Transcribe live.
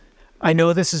I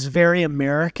know this is very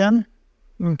American,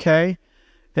 okay?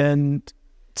 And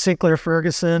Sinclair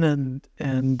Ferguson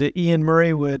and Ian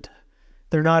Murray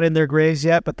they're not in their graves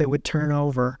yet, but they would turn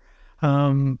over.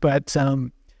 But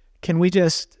can we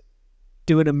just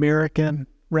do an American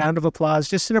round of applause,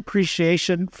 just an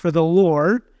appreciation for the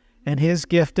Lord and his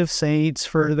gift of saints,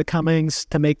 for the Cummings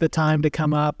to make the time to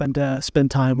come up and to spend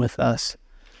time with us.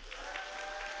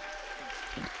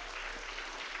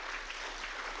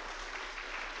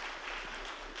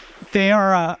 They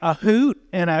are a hoot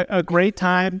and a great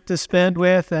time to spend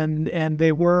with, and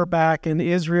they were back in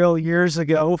Israel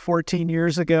 14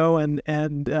 years ago,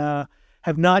 and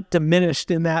have not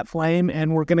diminished in that flame.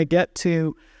 And we're going to get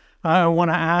to, I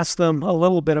want to ask them a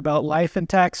little bit about life in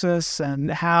Texas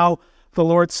and how the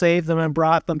Lord saved them and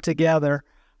brought them together.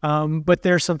 But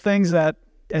there's some things that,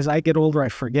 as I get older, I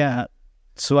forget.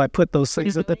 So I put those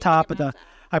things at the top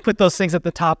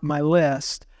of my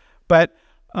list. But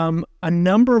a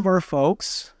number of our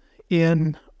folks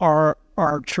in our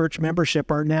church membership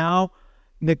are now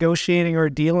negotiating or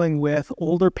dealing with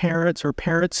older parents or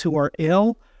parents who are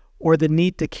ill or the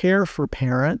need to care for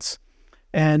parents.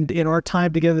 And in our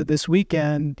time together this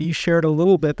weekend, you shared a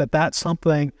little bit that that's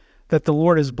something that the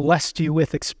Lord has blessed you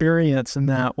with experience in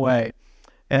that way.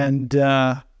 And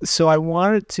so I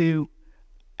wanted to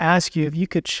ask you if you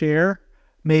could share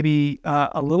maybe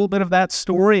a little bit of that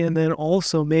story, and then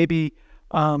also maybe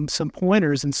some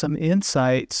pointers and some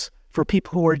insights for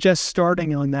people who are just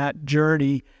starting on that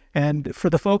journey. And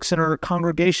for the folks in our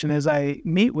congregation, as I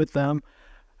meet with them,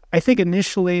 I think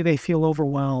initially they feel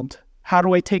overwhelmed. How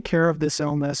do I take care of this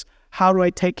illness? How do I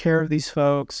take care of these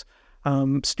folks?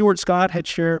 Stuart Scott had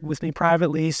shared with me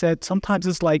privately, he said, sometimes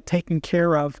it's like taking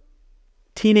care of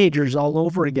teenagers all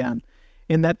over again,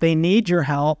 in that they need your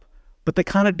help, but they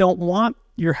kind of don't want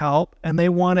your help, and they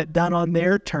want it done on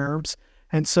their terms.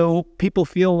 And so people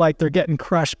feel like they're getting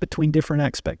crushed between different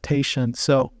expectations.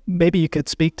 So maybe you could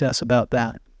speak to us about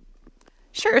that.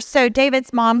 Sure. So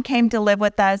David's mom came to live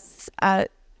with us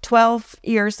 12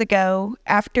 years ago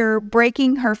after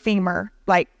breaking her femur,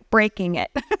 like breaking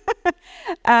it,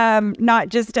 not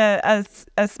just a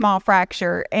small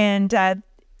fracture. And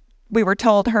we were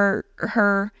told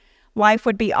her life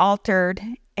would be altered.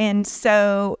 And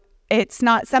so it's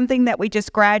not something that we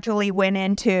just gradually went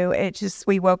into. It's just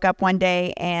we woke up one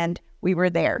day and we were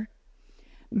there.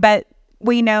 But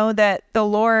we know that the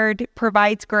Lord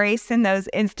provides grace in those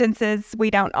instances. We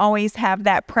don't always have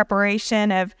that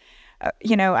preparation of,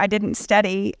 I didn't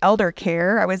study elder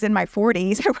care. I was in my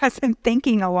 40s. I wasn't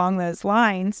thinking along those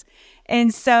lines.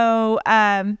 And so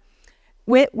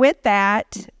with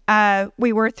that,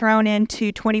 we were thrown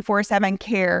into 24/7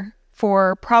 care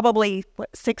for probably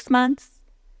 6 months.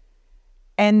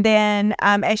 And then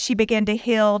as she began to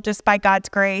heal just by God's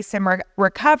grace and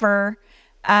recover,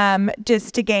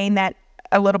 just to gain that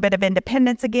a little bit of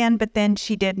independence again, but then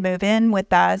she did move in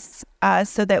with us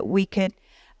so that we could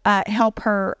help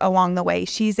her along the way.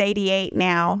 She's 88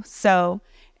 now, so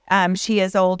she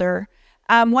is older.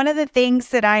 One of the things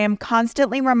that I am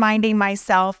constantly reminding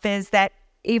myself is that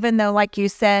even though, like you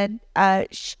said, a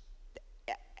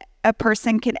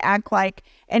person can act like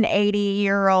an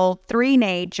 80-year-old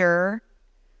three-nager,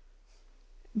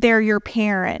 they're your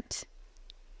parent.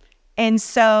 And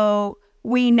so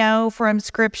we know from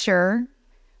Scripture,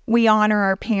 we honor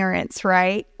our parents,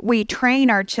 right? We train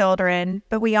our children,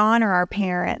 but we honor our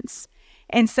parents.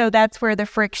 And so that's where the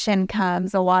friction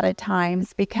comes a lot of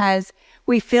times, because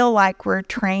we feel like we're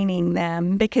training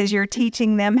them because you're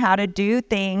teaching them how to do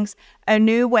things a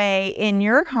new way in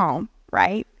your home,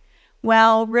 right?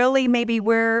 Well, really, maybe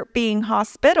we're being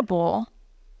hospitable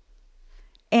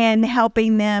and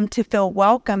helping them to feel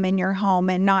welcome in your home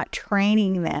and not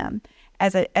training them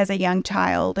as a young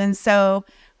child. And so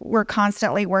we're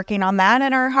constantly working on that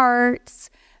in our hearts.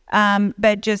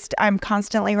 But just I'm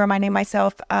constantly reminding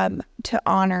myself to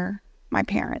honor my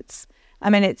parents. I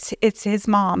mean, it's his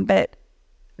mom, but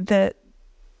the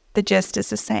gist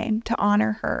is the same, to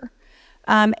honor her.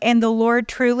 And the Lord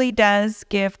truly does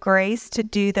give grace to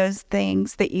do those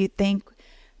things that you think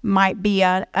might be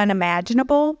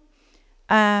unimaginable.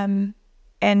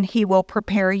 And he will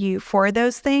prepare you for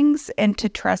those things and to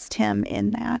trust him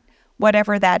in that,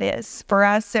 whatever that is. For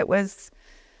us, it was,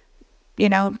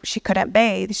 she couldn't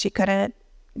bathe. She couldn't,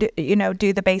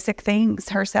 do the basic things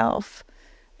herself.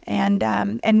 And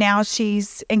now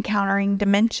she's encountering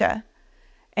dementia.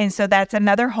 And so that's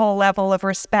another whole level of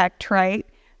respect, right?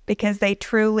 Because they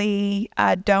truly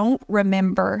don't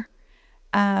remember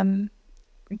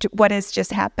what has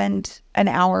just happened an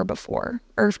hour before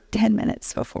or 10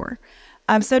 minutes before.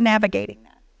 So navigating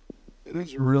that. It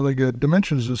is really good.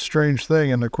 Dementia is a strange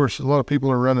thing, and of course, a lot of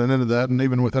people are running into that. And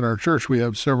even within our church, we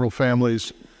have several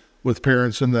families with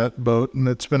parents in that boat, and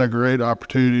it's been a great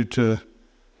opportunity to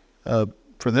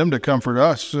for them to comfort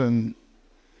us and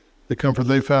the comfort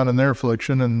they found in their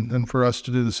affliction, and for us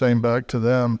to do the same back to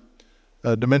them.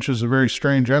 Dementia is a very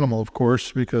strange animal, of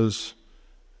course, because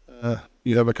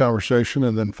you have a conversation,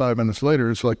 and then 5 minutes later,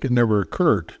 it's like it never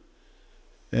occurred.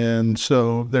 And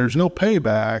so there's no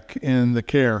payback in the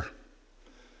care,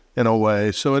 in a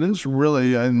way. So it is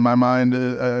really, in my mind,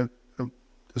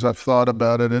 as I've thought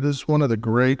about it, it is one of the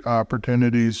great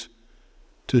opportunities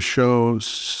to show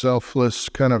selfless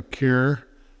kind of care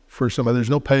for somebody. There's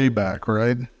no payback,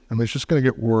 right? I mean, it's just going to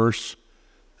get worse.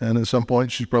 And at some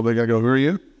point, she's probably going to go, "Who are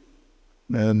you?"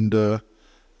 And I'm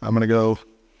going to go,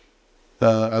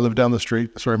 "I live down the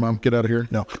street. Sorry, Mom, get out of here."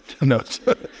 No, no.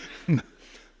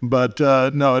 But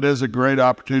no, it is a great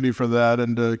opportunity for that.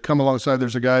 And to come alongside,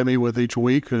 there's a guy I meet with each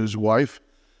week, his wife.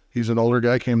 He's an older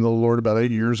guy, came to the Lord about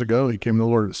 8 years ago. He came to the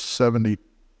Lord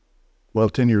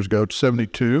at 10 years ago,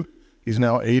 72. He's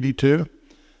now 82.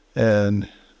 And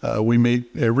we meet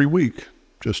every week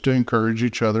just to encourage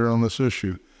each other on this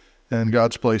issue. And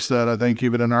God's placed that, I think,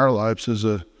 even in our lives as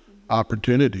a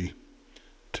opportunity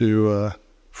to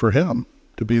for him,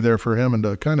 to be there for him and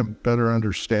to kind of better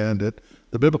understand it.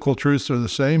 The biblical truths are the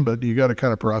same, but you got to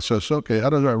kind of process, okay, how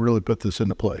do I really put this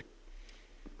into play?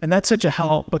 And that's such a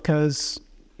help because,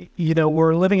 you know,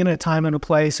 we're living in a time and a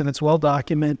place, and it's well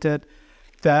documented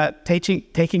that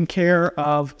taking care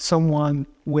of someone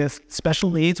with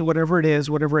special needs, whatever it is,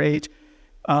 whatever age,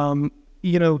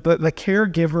 you know, the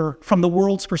caregiver, from the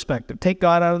world's perspective, take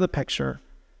God out of the picture,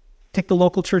 take the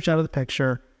local church out of the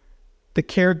picture, the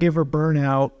caregiver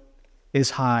burnout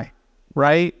is high,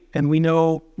 right? And we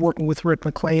know, working with Rick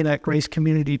McLean at Grace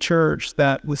Community Church,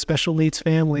 that with special needs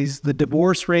families, the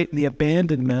divorce rate and the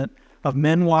abandonment of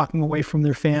men walking away from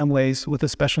their families with a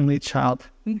special needs child,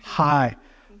 high,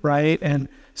 right? And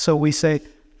so we say,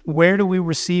 where do we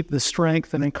receive the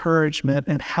strength and encouragement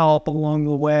and help along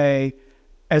the way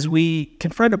as we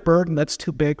confront a burden that's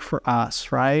too big for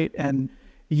us, right? And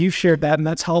you've shared that, and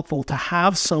that's helpful to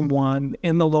have someone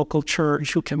in the local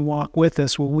church who can walk with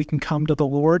us, where we can come to the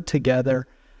Lord together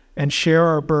and share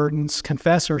our burdens,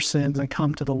 confess our sins, and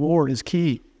come to the Lord is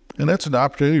key. And that's an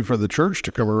opportunity for the church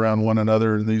to come around one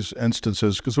another in these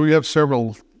instances, because we have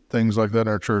several things like that in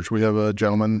our church. We have a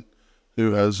gentleman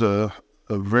who has a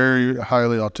very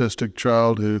highly autistic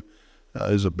child who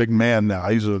is a big man now.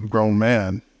 He's a grown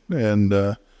man,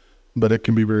 and but it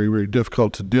can be very, very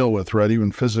difficult to deal with, right?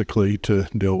 Even physically to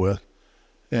deal with.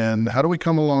 And how do we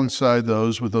come alongside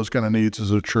those with those kind of needs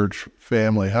as a church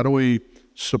family? How do we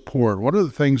support? What are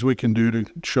the things we can do to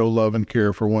show love and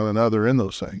care for one another in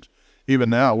those things? Even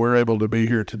now, we're able to be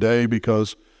here today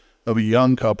because of a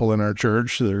young couple in our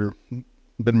church. They've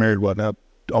been married, now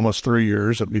almost 3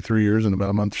 years. It'll be 3 years in about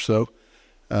a month or so.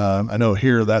 I know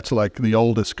here that's like the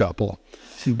oldest couple,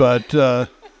 but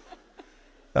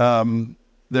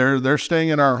they're staying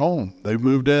in our home. They've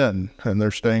moved in, and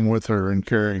they're staying with her and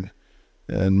caring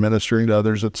and ministering to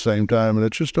others at the same time. And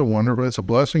it's just it's a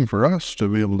blessing for us to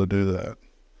be able to do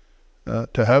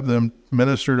that, to have them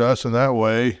minister to us in that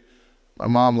way. My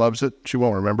mom loves it. She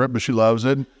won't remember it, but she loves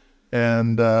it.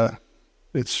 And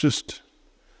it's just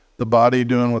the body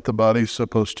doing what the body's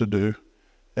supposed to do.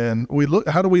 And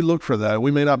how do we look for that?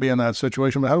 We may not be in that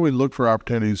situation, but how do we look for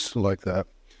opportunities like that?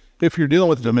 If you're dealing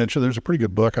with dementia, there's a pretty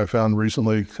good book I found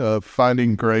recently,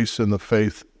 Finding Grace in the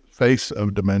Face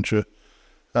of Dementia,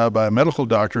 by a medical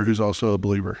doctor who's also a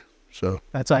believer. So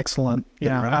that's excellent.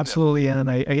 Yeah, right. Absolutely.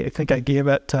 And I think I gave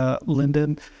it to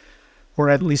Lyndon, or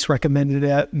at least recommended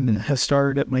it, and have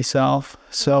started it myself.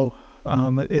 So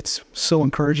it's so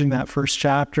encouraging, that first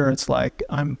chapter. It's like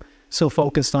I'm so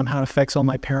focused on how to fix all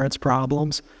my parents'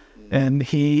 problems, and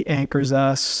he anchors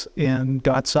us in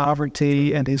God's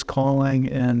sovereignty and his calling,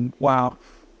 and wow.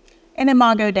 An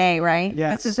Imago Dei, right?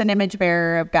 Yes. This is an image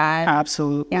bearer of God.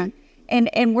 Absolutely. Yeah.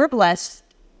 And we're blessed.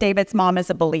 David's mom is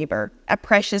a believer, a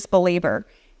precious believer,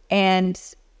 and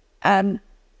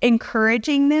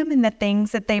encouraging them in the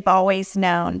things that they've always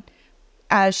known.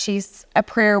 She's a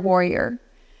prayer warrior.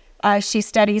 She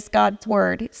studies God's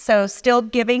word. So still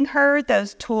giving her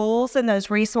those tools and those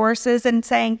resources and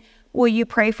saying, will you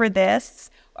pray for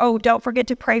this? Oh, don't forget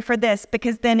to pray for this,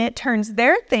 because then it turns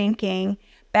their thinking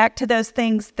back to those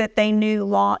things that they knew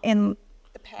in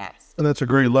the past. And that's a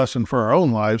great lesson for our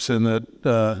own lives, in that,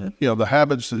 the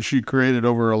habits that she created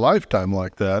over a lifetime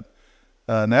like that,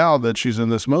 now that she's in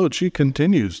this mode, she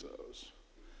continues those.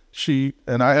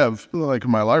 and I have, like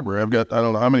in my library, I've got, I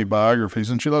don't know how many biographies,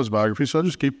 and she loves biographies, so I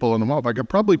just keep pulling them off. I could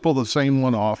probably pull the same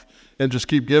one off and just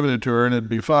keep giving it to her, and it'd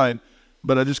be fine.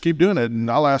 But I just keep doing it, and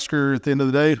I'll ask her at the end of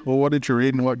the day, well, what did you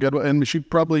read and what good? And she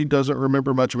probably doesn't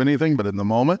remember much of anything, but in the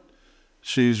moment,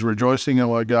 she's rejoicing in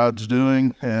what God's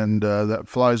doing, and that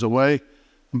flies away.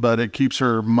 But it keeps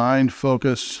her mind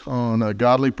focused on a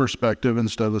godly perspective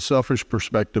instead of a selfish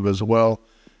perspective as well.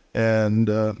 And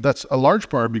that's a large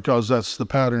part because that's the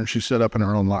pattern she set up in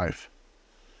her own life.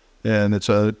 And it's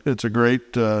a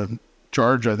great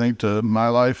charge, I think, to my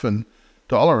life and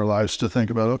to all our lives to think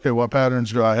about, okay, what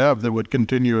patterns do I have that would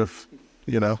continue if,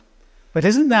 But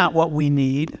isn't that what we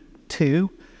need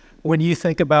too? When you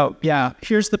think about,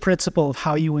 here's the principle of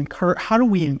how do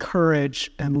we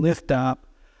encourage and lift up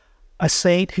a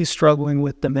saint who's struggling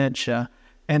with dementia,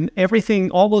 and everything,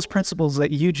 all those principles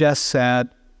that you just said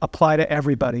apply to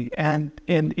everybody. And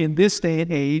in this day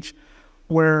and age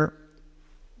where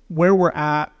we're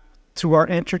at through our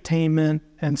entertainment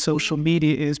and social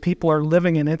media is people are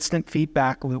living an instant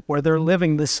feedback loop where they're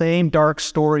living the same dark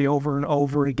story over and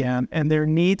over again. And there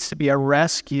needs to be a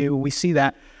rescue. We see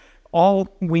that. All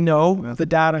we know, the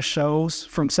data shows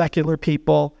from secular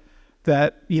people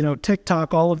that,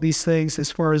 TikTok, all of these things,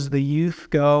 as far as the youth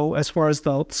go, as far as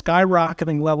the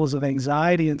skyrocketing levels of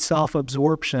anxiety and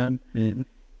self-absorption,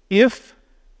 if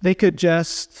they could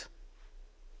just,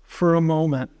 for a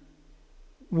moment,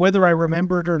 whether I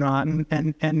remember it or not,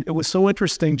 and it was so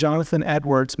interesting, Jonathan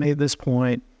Edwards made this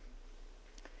point.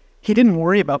 He didn't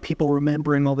worry about people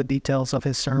remembering all the details of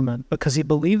his sermon because he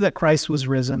believed that Christ was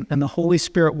risen and the Holy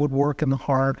Spirit would work in the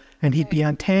heart and he'd be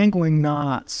untangling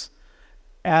knots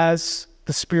as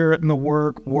the Spirit and the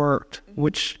Word worked,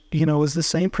 which, is the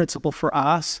same principle for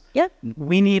us. Yep.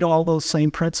 We need all those same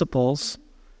principles.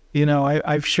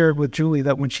 I've shared with Julie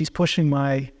that when she's pushing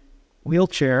my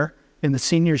wheelchair in the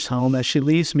seniors' home, as she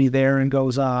leaves me there and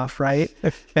goes off, right?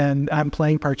 And I'm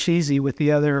playing Parcheesi with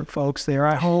the other folks there.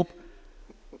 I hope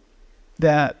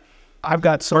that I've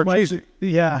got so much.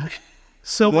 Yeah.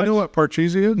 So do they know what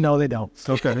Parcheesi is? No, they don't.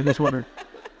 Okay, I just wondered.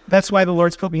 That's why the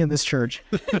Lord's put me in this church.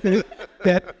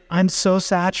 That I'm so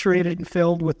saturated and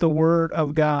filled with the Word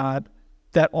of God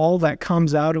that all that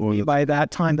comes out of me by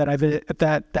that time that I've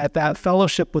that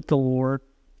fellowship with the Lord.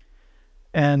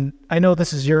 And I know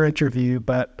this is your interview,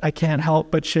 but I can't help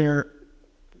but share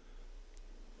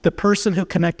the person who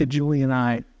connected Julie and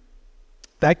I.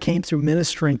 That came through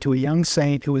ministering to a young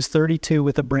saint who was 32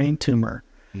 with a brain tumor,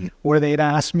 where they'd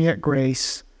asked me at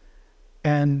Grace,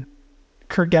 and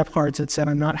Kurt Gephardt had said,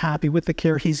 I'm not happy with the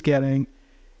care he's getting.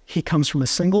 He comes from a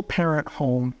single parent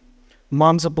home.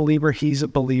 Mom's a believer, he's a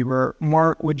believer.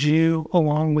 Mark, would you,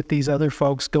 along with these other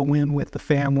folks, go in with the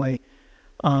family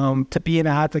to be an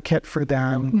advocate for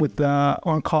them with the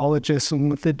oncologists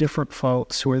and with the different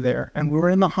folks who were there? And we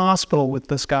were in the hospital with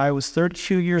this guy who was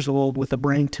 32 years old with a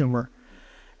brain tumor.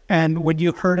 And when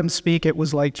you heard him speak, it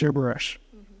was like gibberish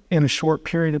in a short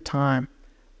period of time.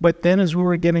 But then as we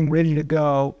were getting ready to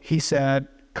go, he said,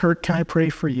 Kurt, can I pray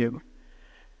for you?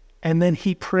 And then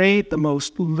he prayed the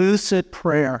most lucid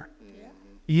prayer,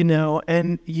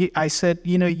 I said,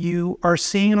 you are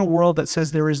seeing in a world that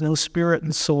says there is no spirit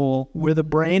and soul, where the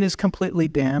brain is completely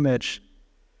damaged,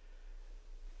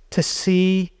 to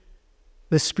see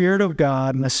the Spirit of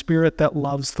God and the Spirit that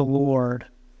loves the Lord.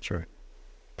 That's right.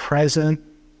 Present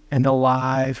and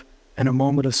alive, and a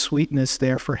moment of sweetness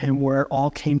there for him where it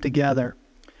all came together.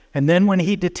 And then when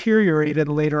he deteriorated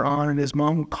later on, and his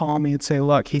mom would call me and say,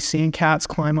 look, he's seeing cats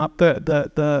climb up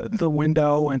the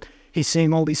window, and he's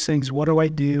seeing all these things. What do I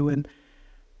do? And,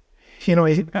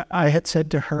 I had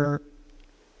said to her,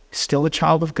 still a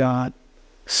child of God,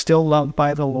 still loved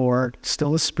by the Lord,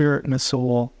 still a spirit and a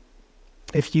soul.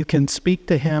 If you can speak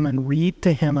to him and read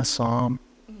to him a psalm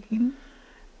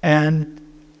and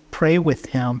pray with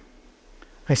him,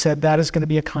 I said, that is going to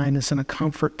be a kindness and a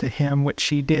comfort to him, which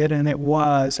she did, and it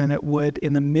was, and it would,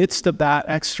 in the midst of that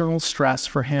external stress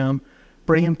for him,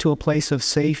 bring him to a place of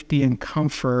safety and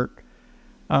comfort.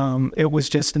 It was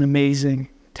just an amazing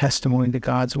testimony to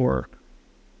God's work.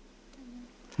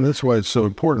 And that's why it's so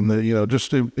important that,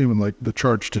 just even like the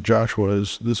charge to Joshua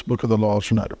is, this book of the law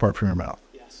shall not depart from your mouth.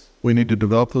 Yes. We need to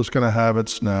develop those kind of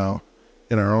habits now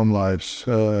in our own lives.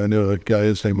 I knew a guy,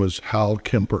 his name was Hal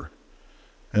Kemper.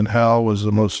 And Hal was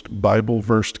the most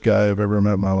Bible-versed guy I've ever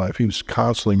met in my life. He was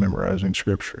constantly memorizing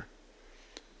Scripture.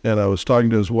 And I was talking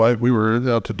to his wife. We were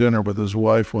out to dinner with his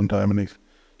wife one time, and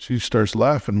she starts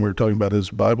laughing. We were talking about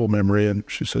his Bible memory, and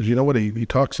she says, you know what, he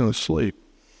talks in his sleep.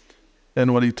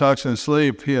 And when he talks in his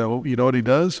sleep, you know what he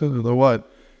does?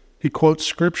 What? He quotes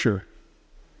Scripture.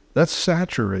 That's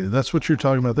saturated. That's what you're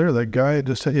talking about there. That guy,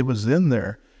 it was in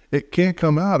there. it can't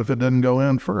come out if it doesn't go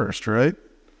in first, right?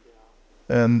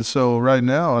 And so right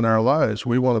now in our lives,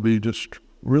 we want to be just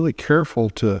really careful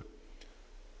to,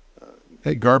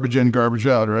 hey, garbage in, garbage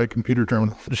out, right? Computer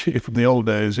terminology from the old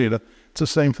days, it's the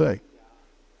same thing.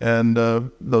 And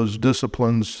those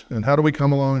disciplines, and how do we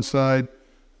come alongside?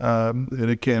 And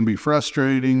it can be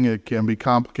frustrating, it can be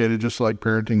complicated, just like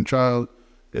parenting a child.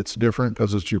 It's different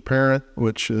because it's your parent,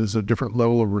 which is a different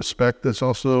level of respect that's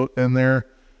also in there.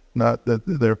 Not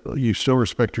that you still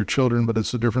respect your children, but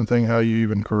it's a different thing how you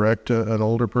even correct an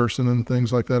older person and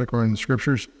things like that according to the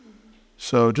scriptures.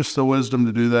 So just the wisdom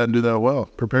to do that and do that well.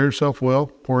 Prepare yourself well,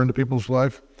 pour into people's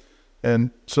life.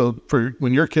 And so for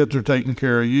when your kids are taking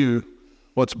care of you,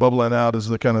 what's bubbling out is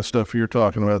the kind of stuff you're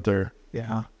talking about there.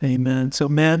 Yeah, amen. So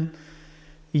men,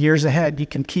 years ahead, you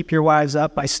can keep your wives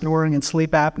up by snoring and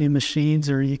sleep apnea machines,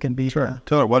 or you can be... Sure.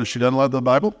 Tell her, what, has she done love the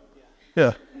Bible?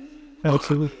 Yeah.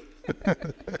 Absolutely.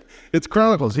 It's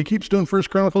Chronicles. He keeps doing 1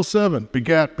 Chronicles 7.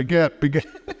 Begat.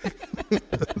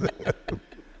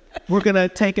 We're going to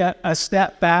take a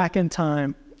step back in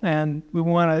time, and we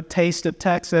want a taste of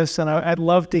Texas, and I'd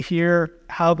love to hear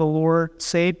how the Lord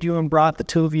saved you and brought the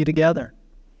two of you together.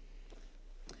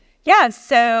 Yeah,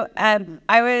 so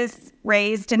I was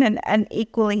raised in an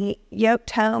unequally yoked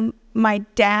home. My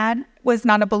dad was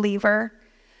not a believer.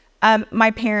 My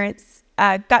parents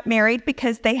got married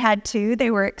because they had to.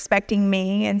 They were expecting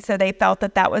me, and so they felt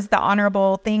that that was the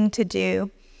honorable thing to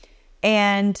do.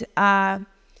 And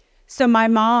so my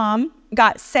mom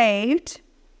got saved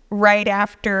right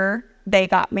after they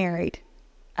got married.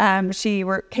 She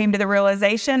came to the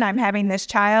realization, I'm having this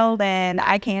child, and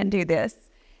I can't do this.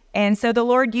 And so the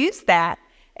Lord used that.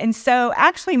 And so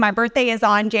actually my birthday is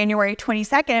on January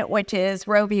 22nd, which is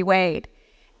Roe v. Wade.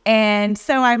 And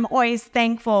so I'm always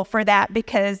thankful for that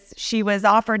because she was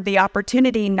offered the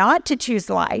opportunity not to choose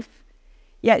life,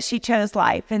 yet she chose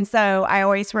life. And so I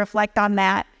always reflect on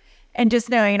that and just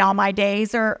knowing all my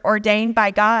days are ordained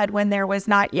by God when there was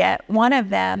not yet one of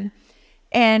them.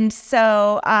 And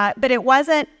so, but it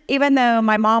wasn't, even though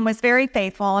my mom was very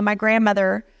faithful and my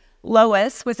grandmother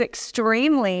Lois was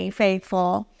extremely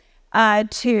faithful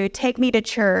to take me to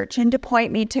church and to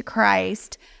point me to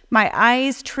Christ, my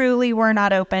eyes truly were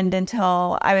not opened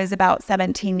until I was about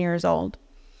 17 years old.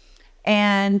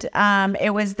 And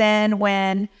it was then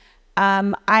when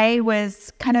I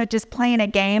was kind of just playing a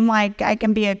game like I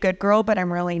can be a good girl, but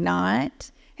I'm really not.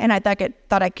 And I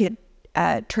thought I could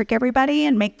trick everybody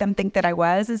and make them think that I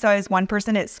was. And so I was one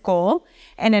person at school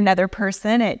and another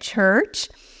person at church.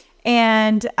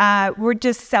 And we're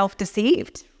just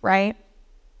self-deceived, right?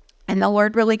 And the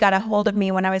Lord really got a hold of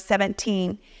me when I was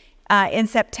 17 in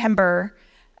September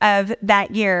of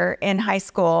that year in high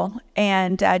school,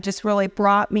 and just really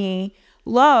brought me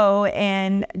low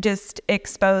and just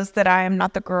exposed that I am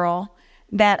not the girl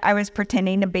that I was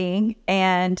pretending to be.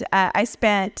 And I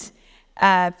spent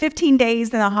 15 days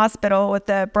in the hospital with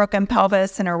a broken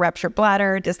pelvis and a ruptured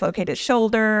bladder, dislocated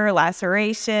shoulder,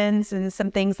 lacerations, and some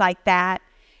things like that.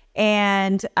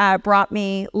 And brought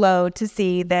me low to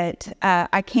see that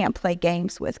I can't play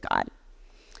games with God.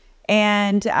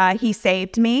 And he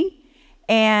saved me.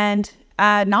 And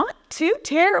not too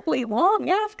terribly long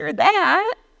after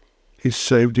that, he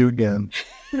saved you again.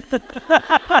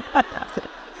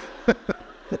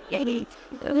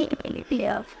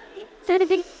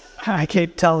 I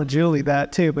keep telling Julie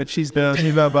that too, but she's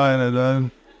not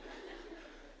buying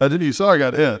it. You saw I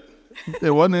got hit.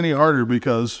 It wasn't any harder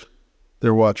because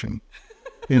they're watching,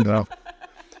 No,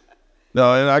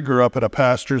 and I grew up in a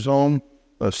pastor's home,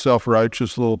 a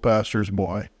self-righteous little pastor's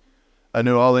boy. I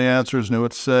knew all the answers, knew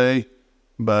what to say,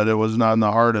 but it was not in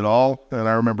the heart at all. And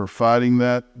I remember fighting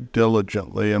that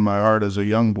diligently in my heart as a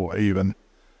young boy even.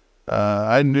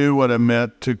 I knew what it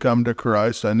meant to come to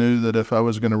Christ. I knew that if I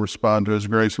was going to respond to his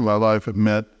grace in my life, it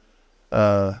meant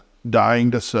dying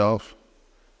to self.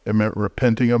 It meant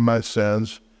repenting of my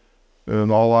sins.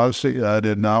 In all honesty, I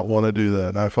did not want to do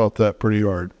that. I felt that pretty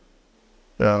hard.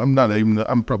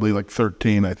 I'm probably like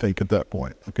 13, I think, at that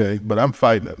point, okay? But I'm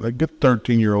fighting it. A good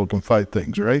 13-year-old can fight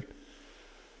things, right?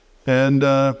 And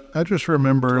I just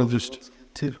remember just...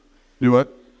 Too. Do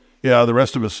what? Yeah, the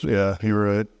rest of us, yeah, you're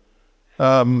right.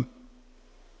 And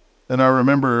I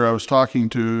remember I was talking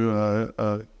to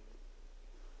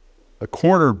a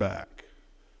cornerback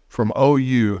from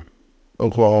OU,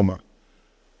 Oklahoma.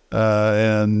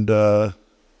 And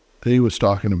he was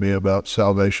talking to me about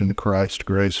salvation, Christ,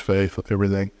 grace, faith,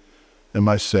 everything, and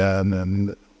my sin.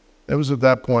 And it was at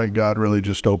that point God really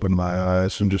just opened my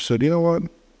eyes and just said, you know what?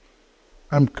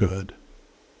 I'm good.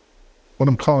 What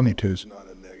I'm calling you to is not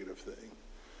a negative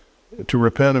thing. To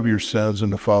repent of your sins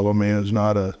and to follow me is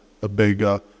not a big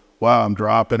wow, I'm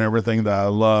dropping everything that I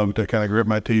love to kind of grit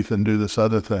my teeth and do this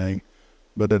other thing.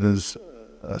 But it is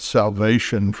a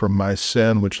salvation from my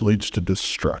sin, which leads to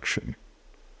destruction.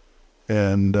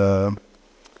 And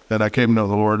I came to know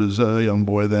the Lord as a young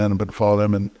boy then, but followed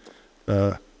him.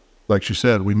 And like she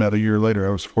said, we met a year later.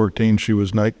 I was 14, she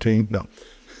was 19. No.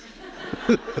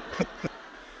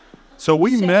 So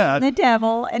we met. The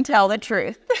devil and tell the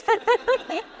truth.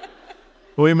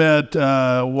 We met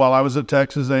while I was at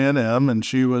Texas A&M, and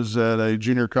she was at a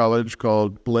junior college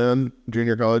called Blinn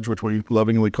Junior College, which we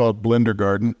lovingly called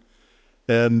Blindergarten,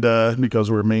 and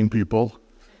because we're Maine people.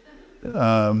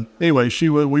 Anyway,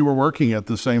 we were working at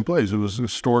the same place. It was a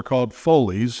store called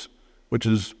Foley's, which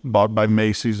is bought by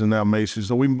Macy's and now Macy's.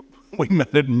 So we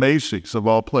met at Macy's, of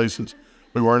all places.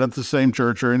 We weren't at the same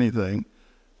church or anything.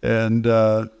 And,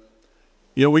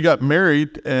 we got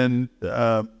married, and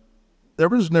there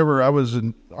was never, I was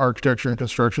in architecture and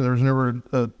construction, there was never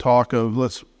a talk of,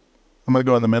 I'm going to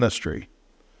go in the ministry.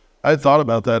 I had thought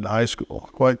about that in high school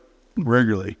quite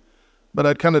regularly. But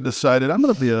I'd kind of decided I'm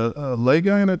going to be a lay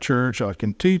guy in a church. I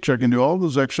can teach. I can do all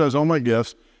those exercises, all my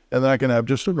gifts, and then I can have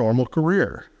just a normal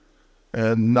career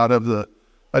and not have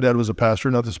my dad was a pastor,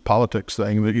 not this politics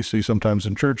thing that you see sometimes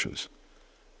in churches.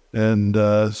 And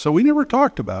so we never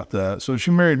talked about that. So she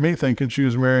married me thinking she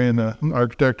was marrying an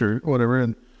architect or whatever.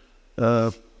 And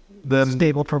then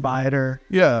stable provider.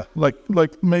 Yeah. I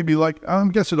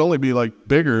guess it'd only be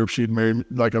bigger if she'd married,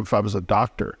 if I was a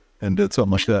doctor and did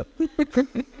something like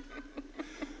that.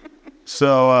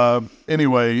 So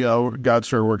anyway, God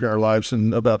started working our lives,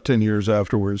 and about 10 years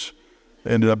afterwards,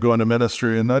 ended up going to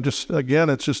ministry. And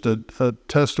it's just a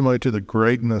testimony to the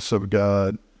greatness of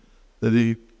God, that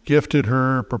he gifted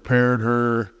her, prepared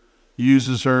her,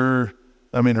 uses her,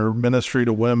 her ministry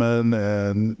to women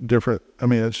and different,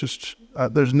 it's just,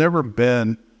 there's never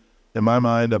been, in my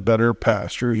mind, a better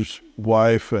pastor's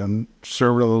wife and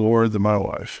servant of the Lord than my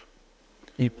wife.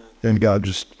 Amen. And God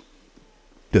just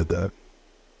did that.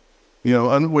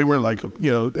 And we were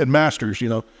at Masters,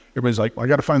 everybody's like, well, I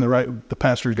got to find the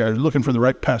pastor's guy, looking for the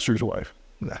right pastor's wife.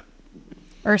 Nah.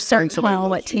 Or search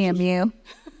well at TMU.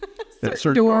 Yeah,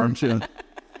 search dorms,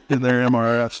 in their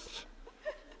MRS.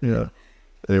 Yeah.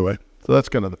 Anyway, so that's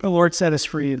kind of the Lord set us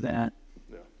free of that.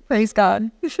 Yeah. Praise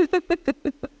God.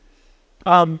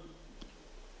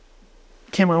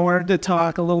 Kim, I wanted to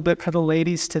talk a little bit for the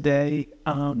ladies today,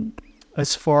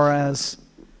 as far as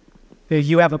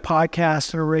you have a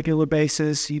podcast on a regular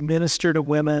basis, you minister to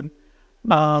women.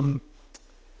 What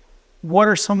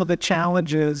are some of the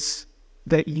challenges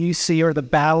that you see are the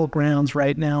battlegrounds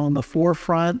right now on the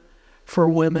forefront for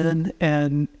women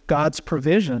and God's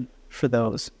provision for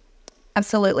those?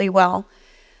 Absolutely. Well,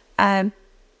 I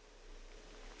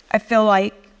feel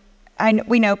like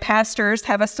we know pastors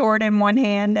have a sword in one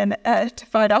hand and to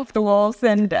fight off the wolves,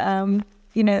 and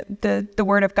the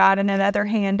word of God in another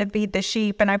hand to feed the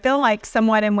sheep. And I feel like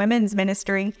somewhat in women's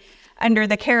ministry, under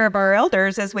the care of our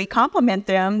elders, as we compliment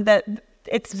them, that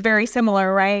it's very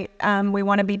similar, right? We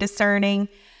want to be discerning.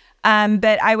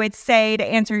 But I would say, to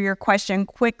answer your question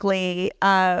quickly,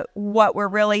 what we're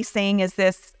really seeing is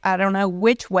this, I don't know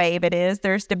which wave it is.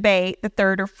 There's debate, the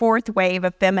third or fourth wave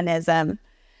of feminism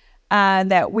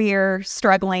that we're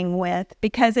struggling with,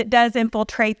 because it does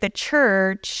infiltrate the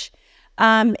church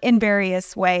in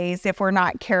various ways if we're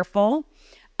not careful.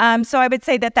 So I would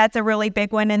say that that's a really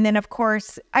big one. And then, of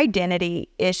course, identity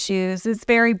issues is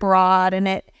very broad, and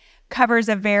it covers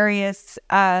a various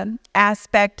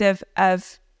aspect of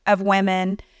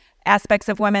women, aspects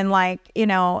of women, like,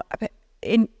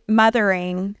 in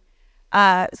mothering,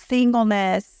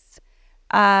 singleness,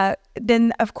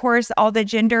 then, of course, all the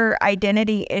gender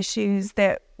identity issues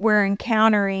that we're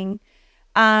encountering.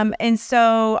 And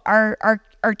so our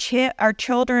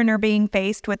children are being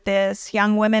faced with this.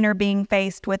 Young women are being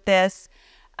faced with this.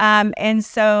 And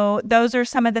so those are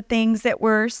some of the things that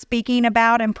we're speaking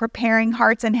about and preparing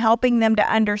hearts and helping them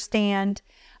to understand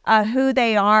who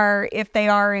they are if they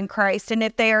are in Christ. And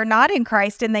if they are not in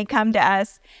Christ and they come to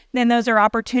us, then those are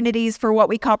opportunities for what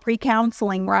we call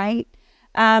pre-counseling, right?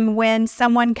 When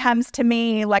someone comes to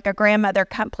me, like a grandmother,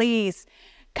 please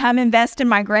come invest in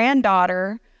my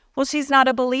granddaughter. Well, she's not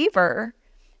a believer.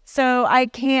 So I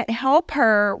can't help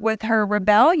her with her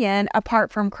rebellion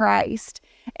apart from Christ.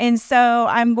 And so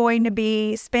I'm going to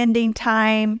be spending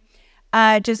time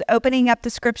just opening up the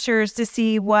scriptures to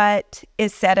see what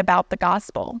is said about the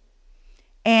gospel,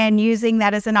 and using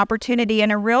that as an opportunity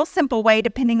in a real simple way,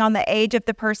 depending on the age of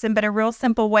the person, but a real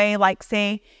simple way, like,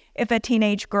 say, if a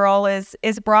teenage girl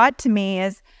is brought to me,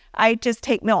 is I just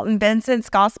take Milton Benson's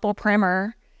gospel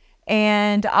primer,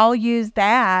 and I'll use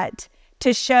that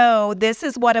to show this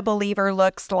is what a believer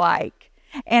looks like.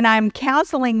 And I'm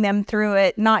counseling them through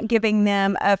it, not giving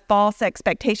them a false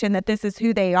expectation that this is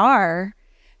who they are,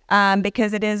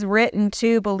 because it is written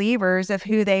to believers of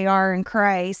who they are in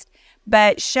Christ,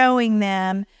 but showing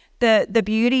them the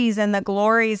beauties and the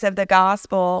glories of the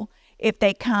gospel if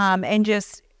they come, and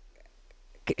just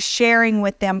sharing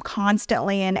with them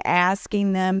constantly and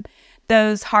asking them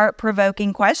those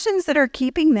heart-provoking questions that are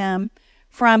keeping them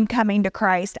from coming to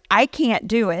Christ. I can't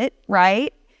do it,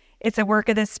 right? It's a work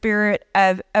of the Spirit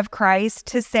of Christ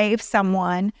to save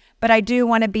someone, but I do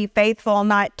want to be faithful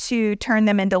not to turn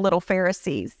them into little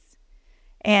Pharisees.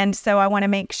 And so I want to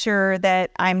make sure that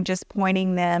I'm just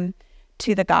pointing them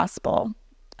to the gospel,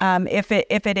 if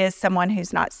it is someone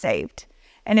who's not saved.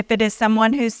 And if it is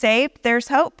someone who's saved, there's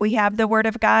hope. We have the Word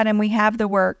of God and we have the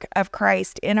work of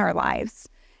Christ in our lives.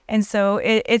 And so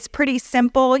it's pretty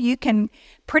simple. You can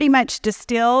pretty much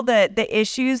distill the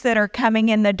issues that are coming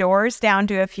in the doors down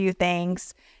to a few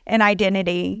things. And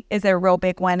identity is a real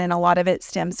big one. And a lot of it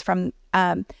stems from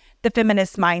the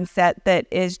feminist mindset that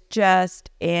is just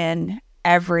in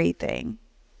everything.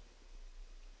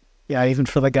 Yeah, even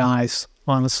for the guys,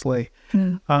 honestly.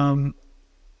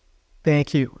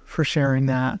 Thank you for sharing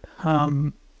that.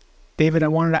 David, I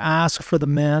wanted to ask for the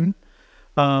men.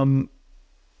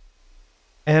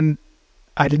 And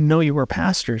I didn't know you were a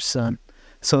pastor's son.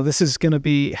 So this is going to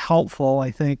be helpful, I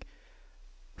think,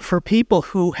 for people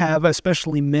who have,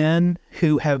 especially men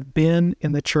who have been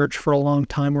in the church for a long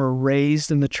time or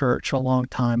raised in the church a long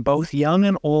time, both young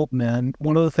and old men.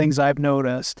 One of the things I've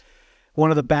noticed, one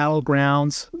of the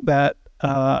battlegrounds that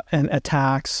and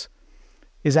attacks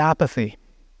is apathy.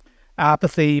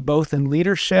 Apathy both in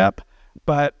leadership,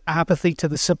 but apathy to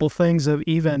the simple things of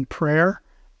even prayer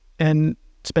and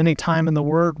spending time in the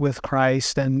Word with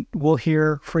Christ. And we'll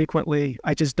hear frequently,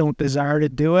 I just don't desire to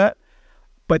do it.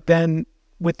 But then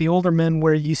with the older men,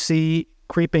 where you see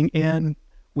creeping in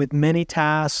with many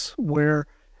tasks, where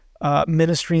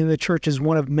ministry in the church is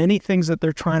one of many things that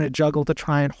they're trying to juggle to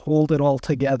try and hold it all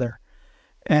together.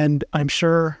 And I'm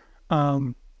sure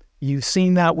you've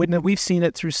seen that. We've seen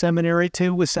it through seminary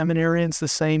too, with seminarians, the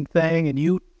same thing. And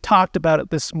you talked about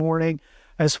it this morning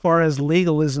as far as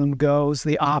legalism goes,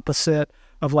 the opposite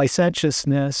of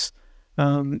licentiousness.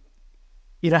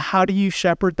 How do you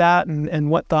shepherd that, and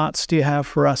what thoughts do you have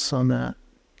for us on that?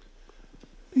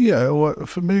 Yeah,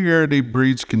 familiarity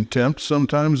breeds contempt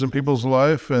sometimes in people's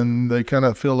life, and they kind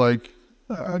of feel like,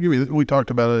 we talked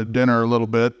about it at dinner a little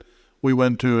bit. We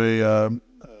went to a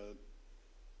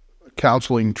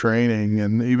counseling training,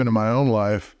 and even in my own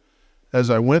life, as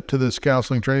I went to this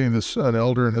counseling training, an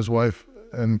elder and his wife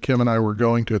and Kim and I were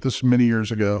going to it. This is many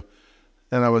years ago,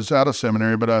 and I was out of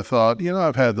seminary, but I thought,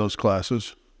 I've had those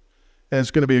classes, and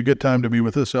it's going to be a good time to be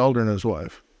with this elder and his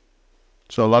wife.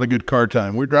 So a lot of good car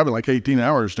time. We're driving like 18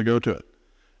 hours to go to it,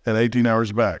 and 18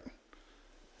 hours back.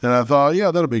 And I thought,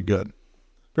 yeah, that'll be good.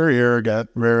 Very arrogant,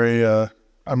 very,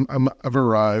 I've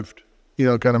arrived,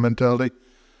 kind of mentality.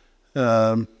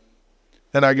 And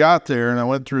I got there, and I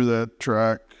went through that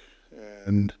track,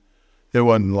 and it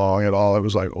wasn't long at all. It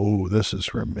was like, oh, this is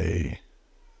for me.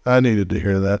 I needed to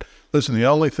hear that. Listen, the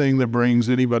only thing that brings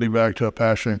anybody back to a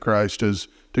passion in Christ is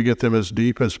to get them as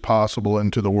deep as possible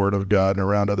into the Word of God and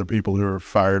around other people who are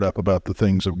fired up about the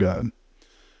things of God.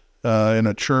 In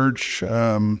a church,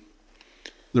 the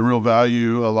real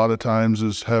value a lot of times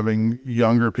is having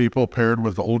younger people paired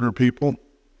with older people,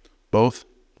 both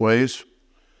ways,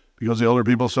 because the older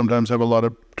people sometimes have a lot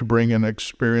to bring in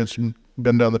experience and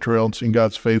been down the trail and seen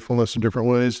God's faithfulness in different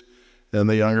ways. And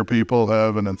the younger people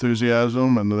have an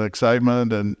enthusiasm and an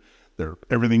excitement, and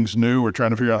everything's new. We're trying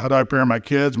to figure out, how do I parent my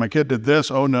kids? My kid did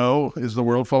this. Oh no, is the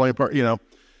world falling apart?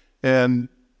 And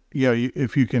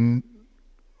if you can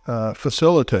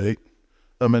facilitate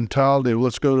a mentality,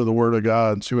 let's go to the Word of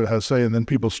God and see what it has to say, and then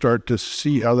people start to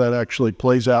see how that actually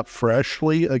plays out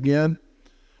freshly again,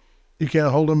 you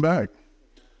can't hold them back.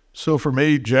 So for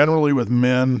me, generally with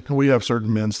men, we have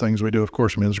certain men's things we do, of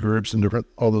course, men's groups and different,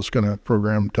 all those kind of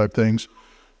program type things.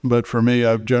 But for me,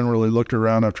 I've generally looked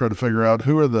around. I've tried to figure out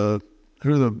who are the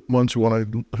ones who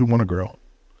want to grow,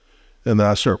 and then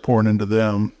I start pouring into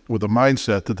them with a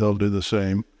mindset that they'll do the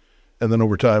same, and then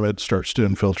over time it starts to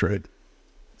infiltrate.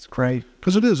 It's great,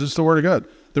 because it's the Word of God.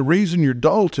 The reason you're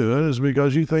dull to it is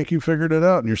because you think you figured it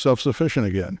out and you're self-sufficient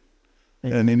again,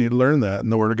 and you need to learn that,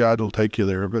 and the Word of God will take you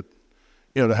there. But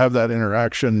to have that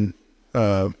interaction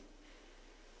in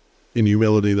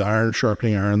humility, the iron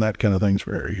sharpening iron, that kind of thing is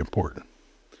very important.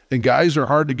 And guys are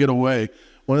hard to get away.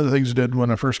 One of the things I did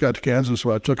when I first got to Kansas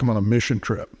was I took them on a mission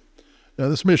trip. Now,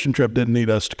 this mission trip didn't need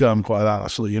us to come, quite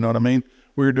honestly. You know what I mean?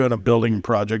 We were doing a building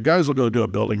project. Guys will go do a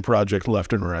building project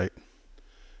left and right.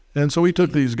 And so we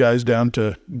took these guys down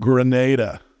to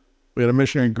Grenada. We had a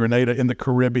missionary in Grenada in the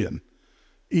Caribbean.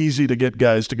 Easy to get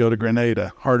guys to go to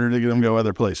Grenada, harder to get them to go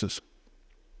other places.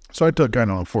 So I took,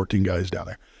 14 guys down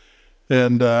there.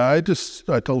 And I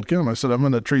told Kim, I said, I'm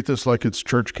going to treat this like it's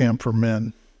church camp for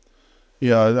men.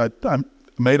 Yeah, I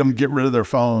made them get rid of their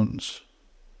phones.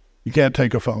 You can't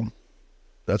take a phone.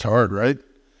 That's hard, right?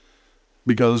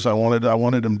 Because I wanted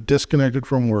them disconnected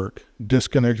from work,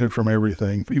 disconnected from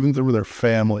everything, even through their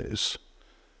families.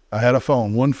 I had a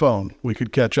phone, one phone. We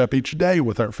could catch up each day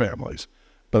with our families,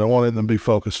 but I wanted them to be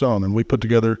focused on. And we put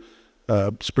together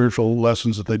spiritual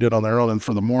lessons that they did on their own and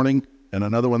for the morning, and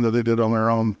another one that they did on their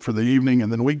own for the evening.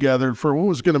 And then we gathered for what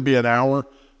was going to be an hour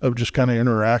of just kind of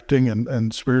interacting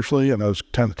and spiritually. And I was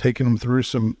kind of taking them through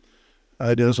some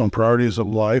ideas on priorities of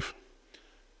life.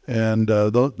 And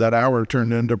that hour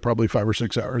turned into probably 5 or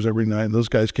 6 hours every night. And those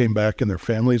guys came back and their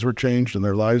families were changed and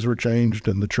their lives were changed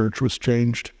and the church was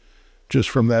changed just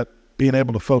from that being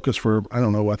able to focus for,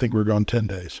 I think we were gone 10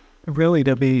 days. Really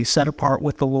to be set apart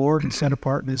with the Lord and set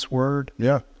apart in His Word.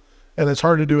 Yeah. And it's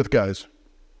hard to do with guys.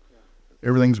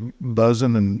 Everything's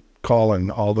buzzing and calling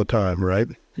all the time, right?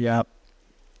 Yeah.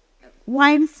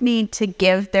 Wives need to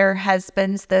give their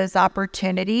husbands those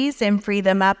opportunities and free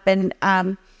them up and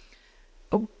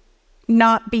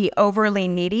not be overly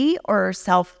needy or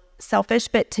selfish,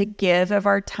 but to give of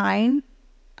our time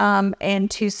and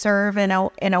to serve in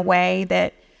a way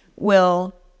that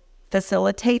will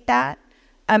facilitate that.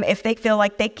 If they feel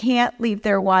like they can't leave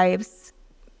their wives,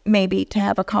 maybe to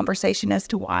have a conversation as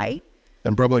to why.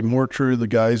 And probably more true, the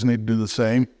guys need to do the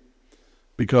same.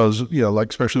 Because,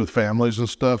 especially with families and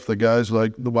stuff,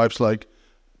 the wife's like,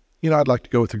 I'd like to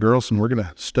go with the girls and we're going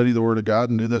to study the Word of God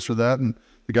and do this or that. And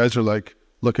the guys are like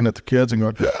looking at the kids and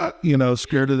going,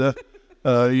 scared to death.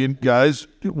 You guys,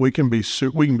 we can be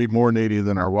more needy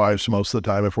than our wives most of the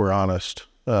time if we're honest.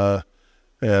 We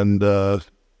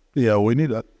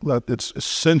need that. It's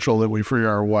essential that we free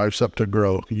our wives up to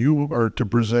grow. You are to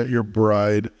present your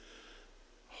bride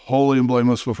holy and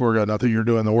blameless before God. Not that you're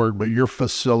doing the work, but you're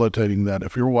facilitating that.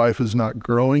 If your wife is not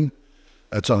growing,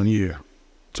 that's on you.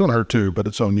 It's on her too, but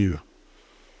it's on you.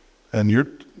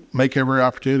 And make every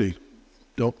opportunity.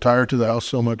 Don't tie her to the house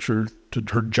so much or to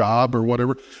her job or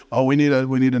whatever. Oh, we need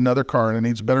another car and it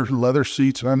needs better leather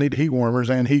seats and I need heat warmers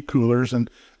and heat coolers and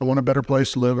I want a better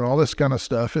place to live and all this kind of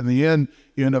stuff. In the end,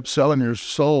 you end up selling your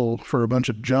soul for a bunch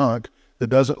of junk that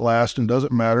doesn't last and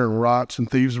doesn't matter and rots and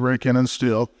thieves break in and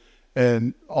steal.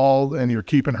 And you're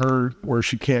keeping her where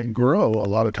she can't grow a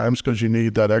lot of times because you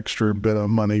need that extra bit of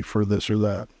money for this or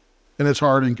that. And it's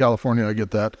hard in California. I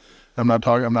get that. I'm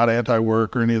not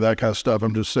anti-work or any of that kind of stuff.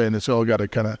 I'm just saying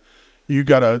you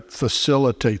got to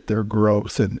facilitate their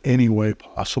growth in any way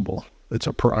possible. It's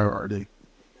a priority.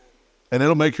 And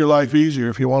it'll make your life easier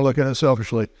if you want to look at it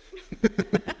selfishly,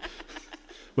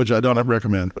 which I don't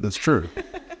recommend, but it's true.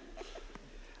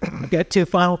 I've got 2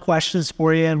 final questions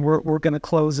for you, and we're going to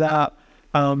close out.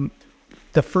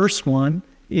 The first one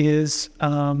is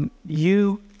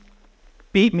you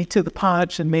beat me to the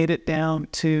punch and made it down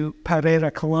to Pereira,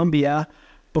 Colombia,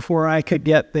 before I could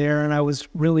get there, and I was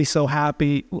really so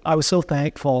happy. I was so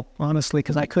thankful, honestly,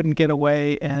 because I couldn't get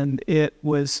away, and it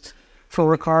was, for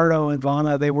Ricardo and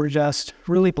Vana, they were just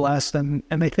really blessed, and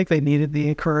I think they needed the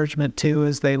encouragement, too,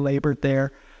 as they labored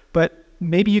there. But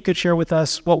maybe you could share with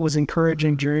us what was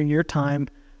encouraging during your time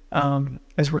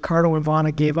as Ricardo and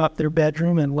Vana gave up their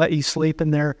bedroom and let you sleep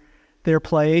in their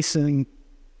place and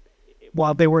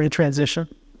while they were in transition.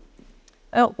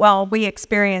 Oh, well, we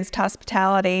experienced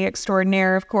hospitality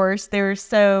extraordinaire, of course. They were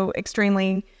so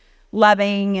extremely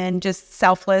loving and just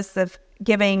selfless of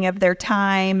giving of their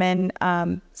time and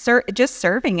just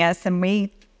serving us, and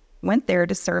we went there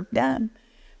to serve them.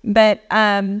 But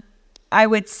I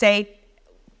would say,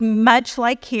 much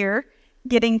like here,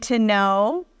 getting to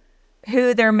know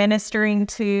who they're ministering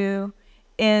to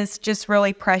is just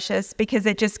really precious because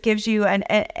it just gives you an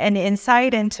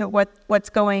insight into what's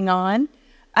going on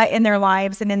in their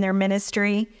lives and in their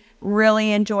ministry.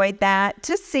 Really enjoyed that.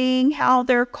 Just seeing how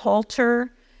their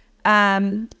culture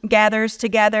gathers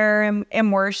together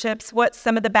and worships, what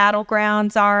some of the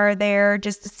battlegrounds are there,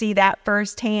 just to see that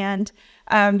firsthand.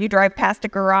 You drive past a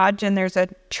garage and there's a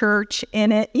church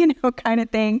in it, kind of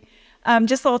thing.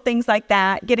 Just little things like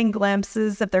that. Getting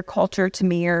glimpses of their culture to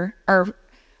me are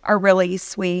really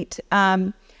sweet.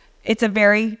 It's a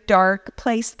very dark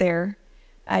place there.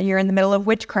 You're in the middle of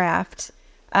witchcraft.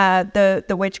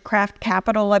 The witchcraft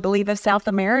capital, I believe, of South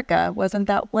America. Wasn't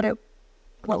that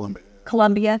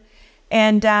Colombia.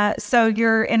 And so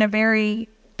you're in a very,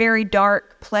 very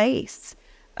dark place.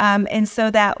 And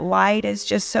so that light is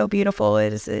just so beautiful.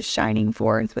 It is shining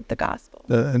forth with the gospel.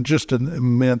 And just an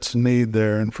immense need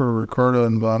there. And for Ricardo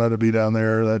and Vanna to be down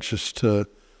there, that's just,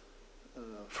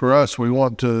 for us, we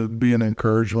want to be an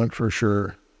encouragement for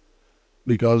sure.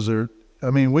 Because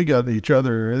we got each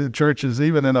other. Churches,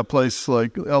 even in a place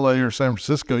like LA or San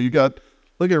Francisco,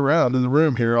 look around in the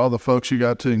room here, all the folks you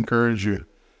got to encourage you.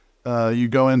 You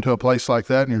go into a place like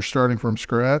that and you're starting from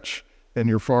scratch and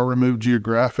you're far removed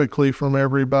geographically from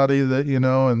everybody that you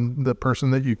know and the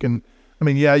person that you can,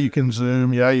 you can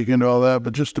Zoom, you can do all that,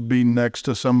 but just to be next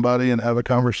to somebody and have a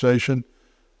conversation,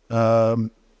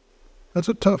 that's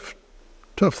a tough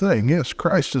thing. Yes,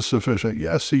 Christ is sufficient.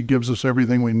 Yes, he gives us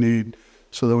everything we need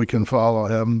so that we can follow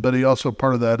him. But he also,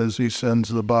 part of that is he sends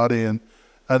the body. And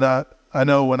I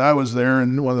know when I was there,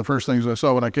 and one of the first things I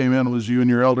saw when I came in was you and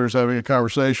your elders having a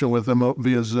conversation with them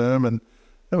via Zoom. And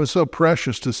it was so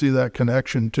precious to see that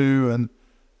connection too.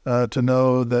 And to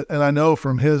know that, and I know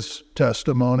from his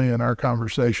testimony and our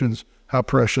conversations, how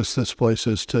precious this place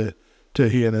is to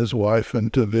he and his wife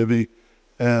and to Vivi.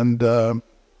 And,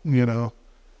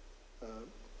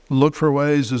 look for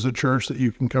ways as a church that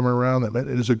you can come around. That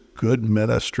it is a good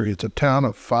ministry. It's a town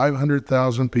of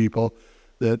 500,000 people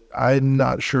that I'm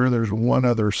not sure there's one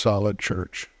other solid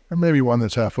church, or maybe one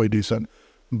that's halfway decent,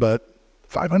 but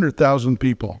 500,000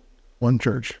 people, one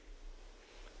church.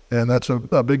 And that's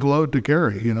a big load to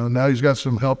carry. Now he's got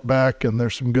some help back and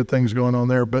there's some good things going on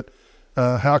there, but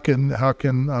how can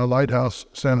Lighthouse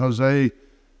San Jose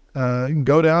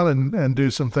go down and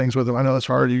do some things with them? I know it's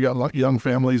hard. You got young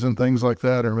families and things like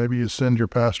that, or maybe you send your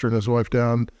pastor and his wife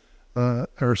down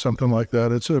or something like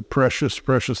that. It's a precious,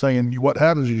 precious thing. And what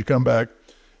happens is you come back,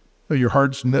 your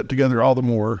heart's knit together all the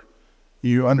more.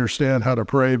 You understand how to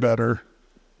pray better,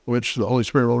 which the Holy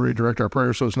Spirit will redirect our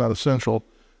prayers, so it's not essential.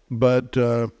 But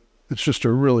it's just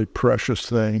a really precious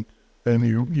thing. And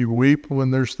you weep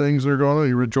when there's things that are going on.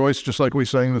 You rejoice just like we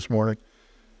sang this morning.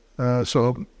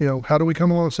 So, how do we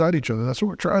come alongside each other? That's what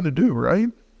we're trying to do, right?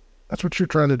 That's what you're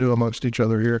trying to do amongst each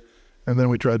other here. And then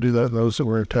we try to do that in those that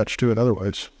we're attached to in other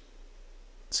ways.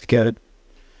 It's good.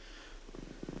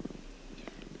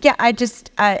 Yeah, I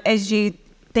just, as you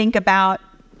think about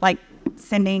like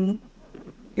sending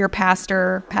your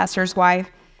pastor's wife,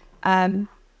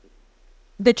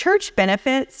 the church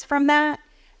benefits from that.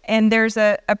 And there's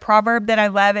a proverb that I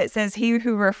love. It says, he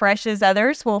who refreshes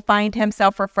others will find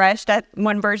himself refreshed.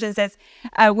 One version says,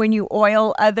 when you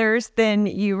oil others, then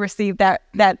you receive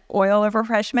that oil of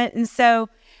refreshment. And so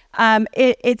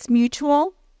it's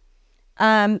mutual.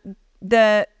 Ricardo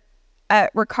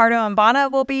and Vanna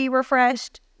will be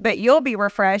refreshed, but you'll be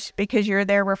refreshed because you're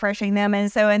there refreshing them.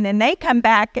 And then they come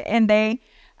back and they,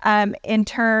 in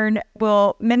turn,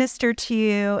 will minister to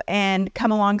you and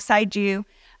come alongside you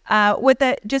with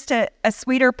just a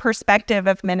sweeter perspective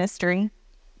of ministry.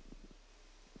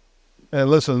 And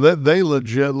listen, they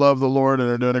legit love the Lord and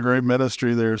are doing a great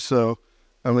ministry there. So,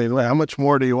 how much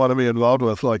more do you want to be involved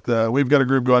with like that? We've got a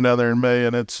group going down there in May,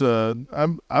 and it's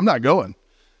I'm not going.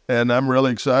 And I'm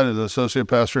really excited. The associate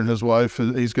pastor and his wife,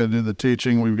 he's going to do the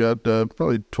teaching. We've got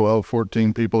probably 12,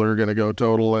 14 people who are going to go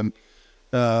total. And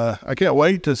I can't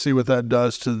wait to see what that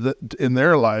does in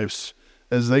their lives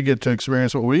as they get to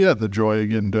experience what we had the joy of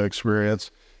getting to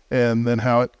experience. And then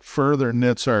how it further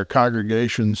knits our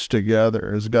congregations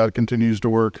together as God continues to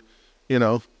work,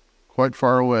 quite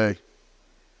far away.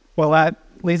 Well, that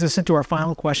leads us into our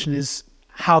final question is,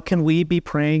 how can we be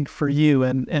praying for you?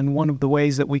 And one of the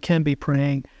ways that we can be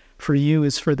praying for you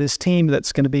is for this team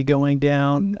that's going to be going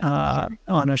down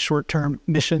on a short-term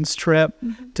missions trip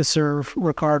to serve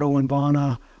Ricardo and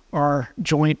Vanna, our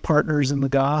joint partners in the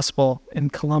gospel in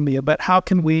Colombia. But how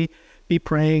can we be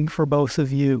praying for both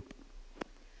of you?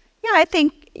 Yeah, I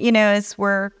think, as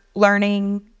we're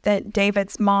learning that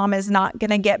David's mom is not going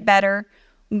to get better,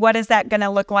 what is that going to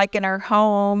look like in our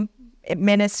home,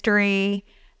 ministry,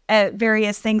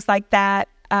 various things like that?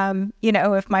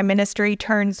 If my ministry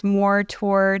turns more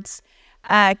towards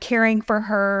caring for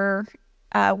her,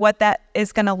 what that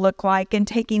is going to look like, and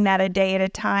taking that a day at a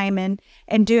time and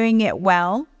doing it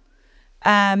well,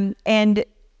 and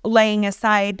laying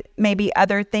aside maybe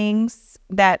other things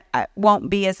that won't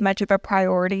be as much of a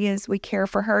priority as we care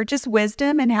for her. Just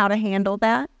wisdom and how to handle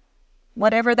that.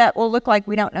 Whatever that will look like,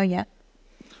 we don't know yet.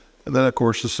 And then, of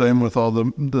course, the same with all the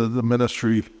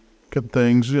ministry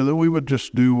things, that we would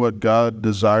just do what God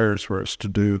desires for us to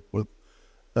do, with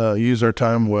use our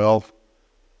time well,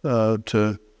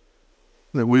 that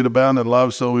we'd abound in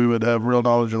love, so we would have real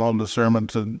knowledge and all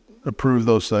discernment to approve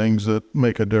those things that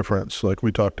make a difference, like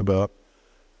we talked about.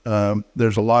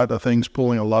 There's a lot of things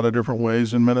pulling a lot of different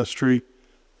ways in ministry,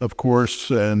 of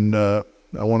course, and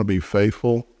I want to be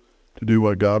faithful to do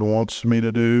what God wants me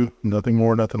to do, nothing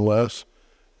more, nothing less.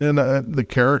 And the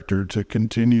character to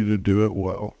continue to do it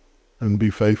well and be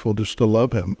faithful just to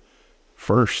love him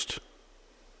first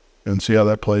and see how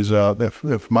that plays out.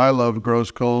 If my love grows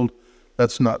cold,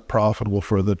 that's not profitable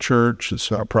for the church.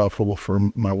 It's not profitable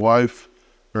for my wife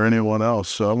or anyone else.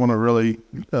 So I want to really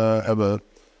have a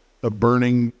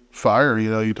burning fire. You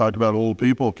know, you talked about old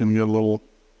people can get a little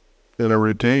in a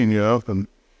routine, you know, and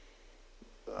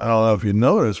I don't know if you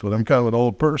noticed, but I'm kind of an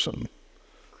old person.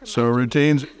 So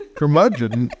routines,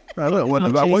 curmudgeon. I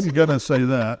wasn't going to say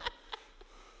that.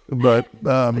 But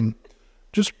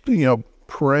just, you know,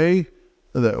 pray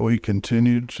that we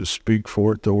continue to speak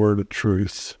forth the word of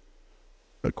truth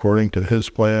according to his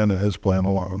plan and his plan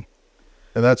alone.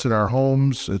 And that's in our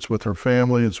homes, it's with our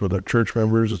family, it's with our church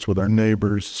members, it's with our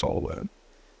neighbors, it's all that.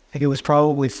 I think it was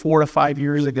probably 4 to 5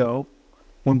 years ago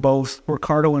when both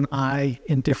Ricardo and I,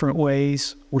 in different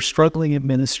ways, were struggling in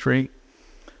ministry.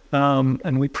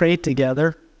 And we prayed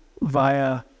together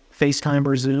via FaceTime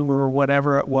or Zoom or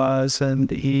whatever it was. And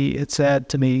he had said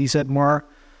to me, he said, Mark,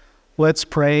 let's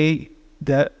pray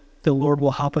that the Lord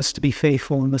will help us to be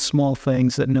faithful in the small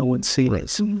things that no one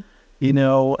sees. Right. You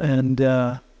know, and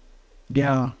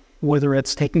whether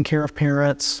it's taking care of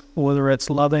parents, whether it's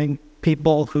loving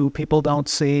people who people don't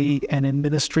see, and in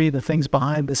ministry, the things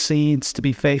behind the scenes to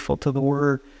be faithful to the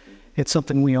word, it's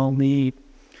something we all need.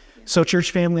 So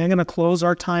church family, I'm going to close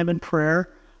our time in prayer.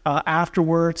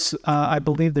 Afterwards, I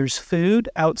believe there's food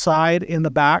outside in the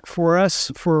back for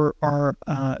us for our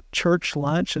church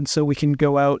lunch, and so we can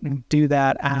go out and do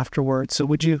that afterwards. So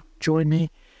would you join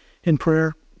me in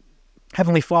prayer?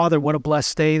 Heavenly Father, what a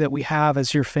blessed day that we have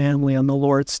as your family on the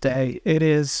Lord's Day. It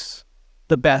is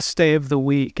the best day of the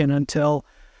week, and until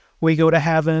we go to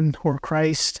heaven or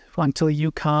Christ, until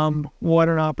you come, what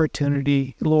an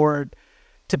opportunity, Lord,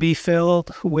 to be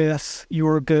filled with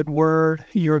your good word,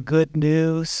 your good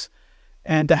news,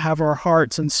 and to have our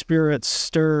hearts and spirits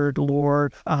stirred,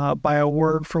 Lord, by a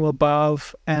word from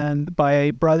above and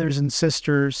by brothers and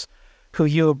sisters who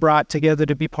you have brought together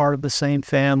to be part of the same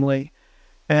family.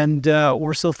 And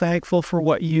we're so thankful for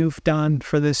what you've done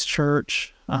for this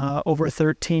church over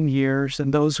 13 years.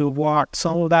 And those who have walked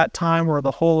some of that time or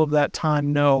the whole of that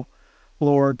time know,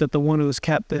 Lord, that the one who has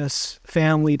kept this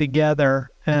family together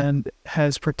and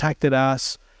has protected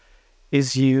us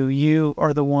is you. You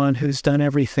are the one who's done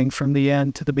everything from the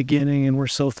end to the beginning, and we're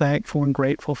so thankful and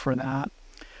grateful for that.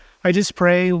 I just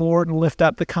pray, Lord, and lift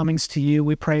up the Cummings to you.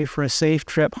 We pray for a safe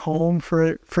trip home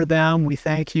for them. We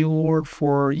thank you, Lord,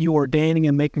 for you ordaining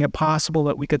and making it possible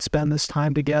that we could spend this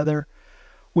time together.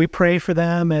 We pray for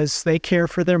them as they care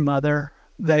for their mother,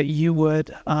 that you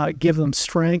would give them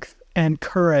strength and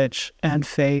courage and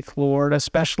faith, Lord,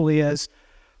 especially as,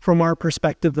 from our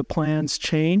perspective, the plans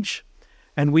change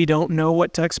and we don't know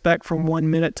what to expect from one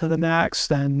minute to the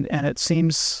next. And it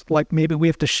seems like maybe we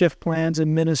have to shift plans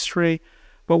in ministry.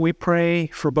 But we pray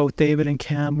for both David and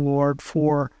Kim, Lord,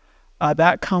 for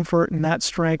that comfort and that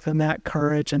strength and that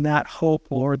courage and that hope,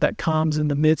 Lord, that comes in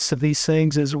the midst of these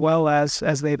things, as well as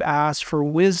they've asked for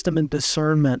wisdom and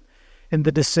discernment in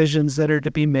the decisions that are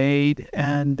to be made.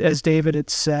 And as David had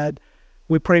said,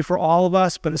 we pray for all of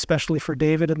us, but especially for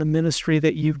David and the ministry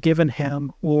that you've given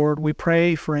him, Lord. We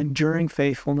pray for enduring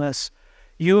faithfulness.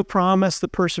 You have promised the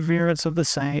perseverance of the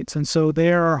saints, and so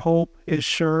there our hope is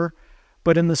sure.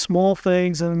 But in the small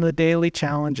things and in the daily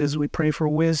challenges, we pray for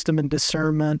wisdom and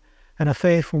discernment and a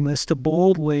faithfulness to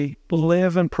boldly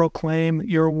live and proclaim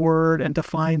your word and to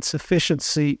find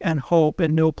sufficiency and hope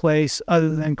in no place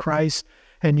other than Christ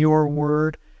and your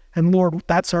word. And Lord,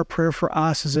 that's our prayer for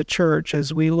us as a church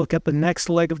as we look at the next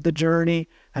leg of the journey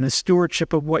and a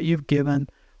stewardship of what you've given.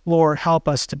 Lord, help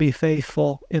us to be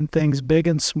faithful in things big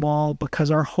and small, because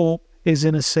our hope is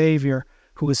in a Savior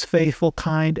who is faithful,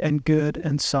 kind, and good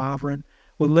and sovereign.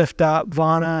 We lift up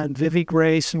Vana and Vivi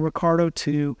Grace and Ricardo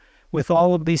too, with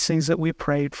all of these things that we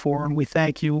prayed for. And we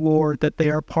thank you, Lord, that they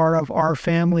are part of our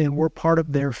family and we're part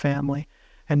of their family.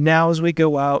 And now as we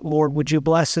go out, Lord, would you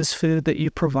bless this food that you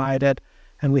provided?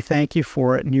 And we thank you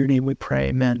for it. In your name we pray,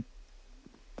 amen.